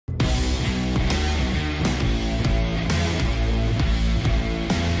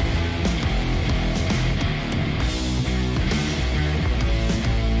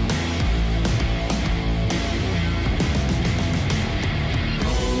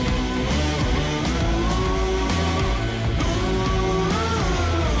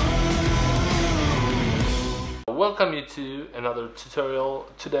Welcome you to another tutorial.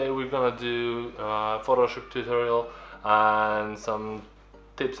 Today we're gonna do a Photoshop tutorial and some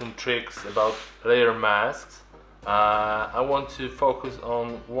tips and tricks about layer masks. I want to focus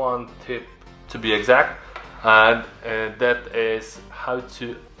on one tip to be exact, and that is how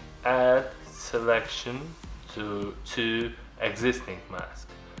to add selection to existing masks.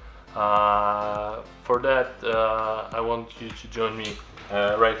 For that I want you to join me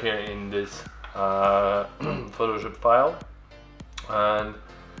right here in this Photoshop file, and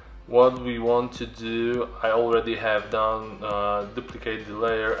what we want to do, I already have done, duplicate the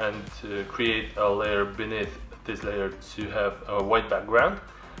layer and create a layer beneath this layer to have a white background.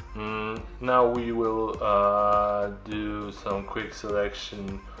 Now we will do some quick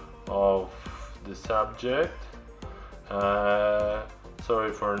selection of the subject.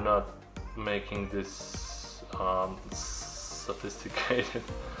 Sorry for not making this sophisticated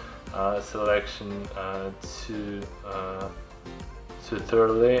selection too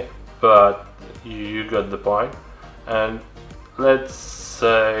thoroughly, but you got the point. And let's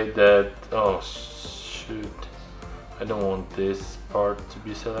say that, oh shoot, I don't want this part to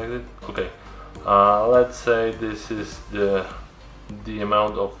be selected. Okay, let's say this is the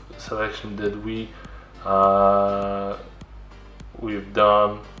amount of selection that we've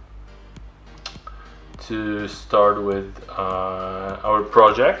done to start with our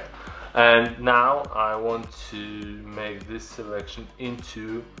project. And now I want to make this selection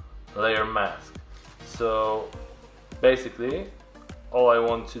into layer mask. So basically all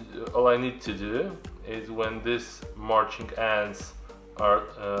I need to do is, when this marching ants are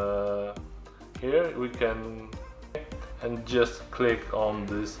here, we can and just click on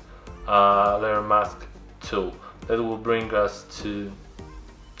this layer mask tool. That will bring us to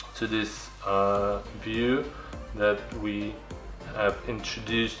this view that we have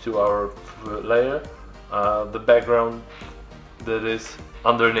introduced to our layer, the background that is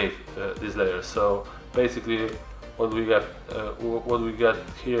underneath this layer. So basically what we got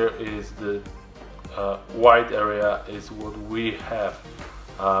here is the white area is what we have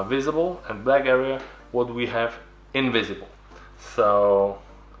visible, and black area what we have invisible. So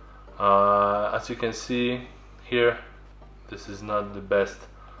as you can see here, this is not the best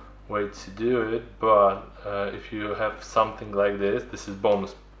way to do it, but if you have something like this is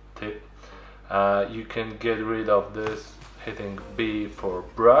bonus tip. You can get rid of this hitting B for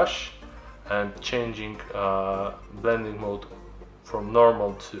brush and changing blending mode from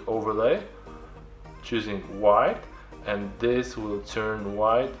normal to overlay, choosing white, and this will turn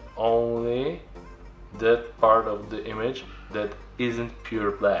white only that part of the image that isn't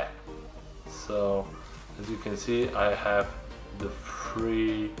pure black. So as you can see, I have the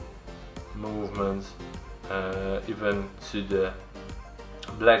free movements even to the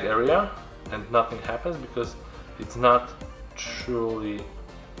black area, and nothing happens because it's not truly,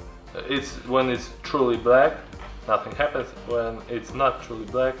 when it's truly black nothing happens. When it's not truly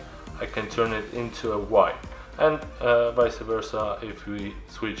black, I can turn it into a white, and vice versa. If we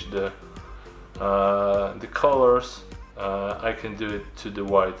switch the colors, I can do it to the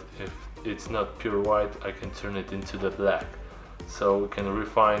white. If it's not pure white, I can turn it into the black, so we can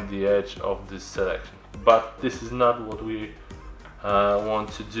refine the edge of this selection. But this is not what we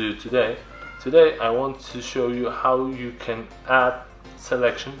want to do today. Today I want to show you how you can add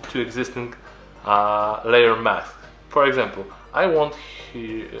selection to existing layer mask. For example, I want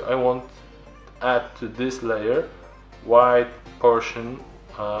add to this layer white portion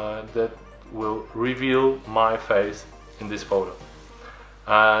that will reveal my face in this photo.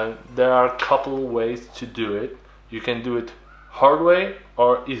 There are a couple ways to do it. You can do it hard way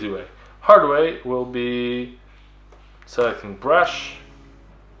or easy way. Hard way will be selecting brush,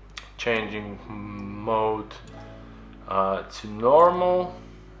 changing mode to normal,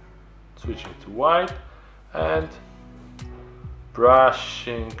 switching to white, and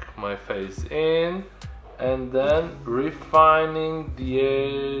brushing my face in, and then refining the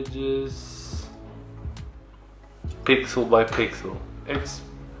edges pixel by pixel.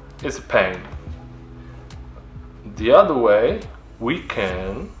 It's a pain. The other way, we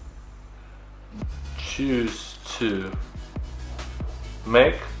can choose to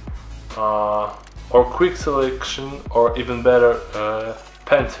make or quick selection, or even better,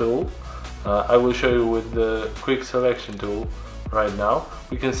 pen tool. I will show you with the quick selection tool right now.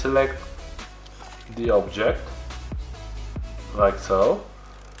 We can select the object like so,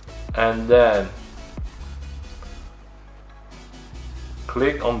 and then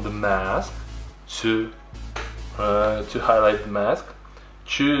click on the mask to highlight the mask.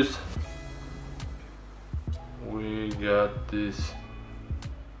 Choose, we got this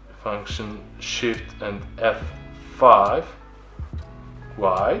function Shift and 5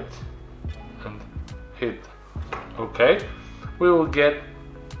 white and hit OK, we will get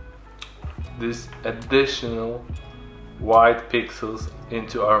this additional white pixels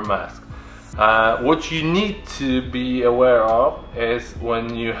into our mask. What you need to be aware of is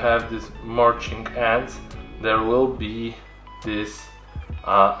when you have these marching ants, there will be this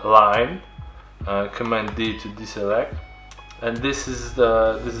line, Command D to deselect, and this is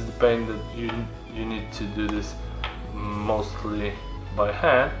the pain that you need to do this mostly by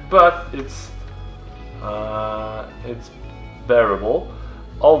hand, but it's bearable.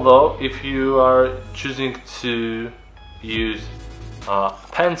 Although if you are choosing to use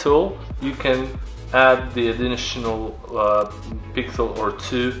pen tool, you can add the additional pixel or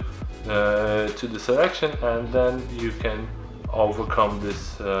two to the selection, and then you can overcome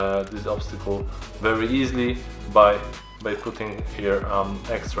this obstacle very easily by putting here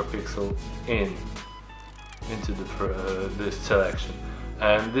extra pixel into this selection.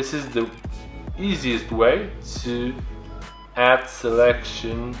 And this is the easiest way to add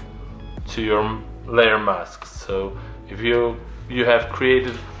selection to your layer mask. So if you have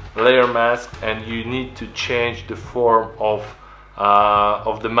created layer mask and you need to change the form of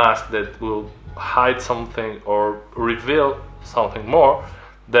the mask that will hide something or reveal something more,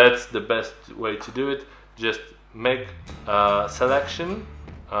 that's the best way to do it. Just make selection.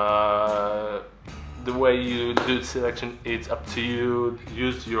 The way you do selection, it's up to you.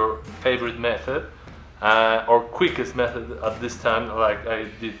 Use your favorite method or quickest method at this time, like I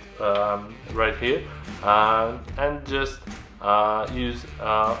did right here, and just use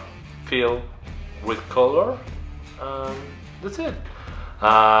fill with color. That's it.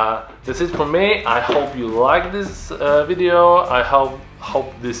 That's it for me. I hope you like this video. I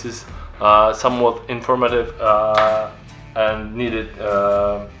hope this is somewhat informative and needed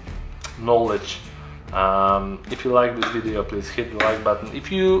knowledge. If you like this video, please hit the like button.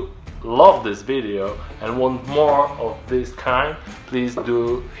 If you love this video and want more of this kind, please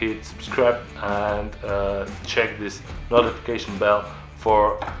do hit subscribe and check this notification bell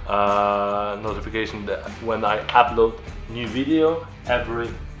for notification that when I upload new video every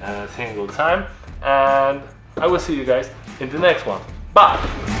single time. And I will see you guys in the next one.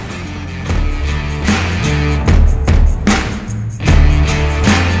 Bye!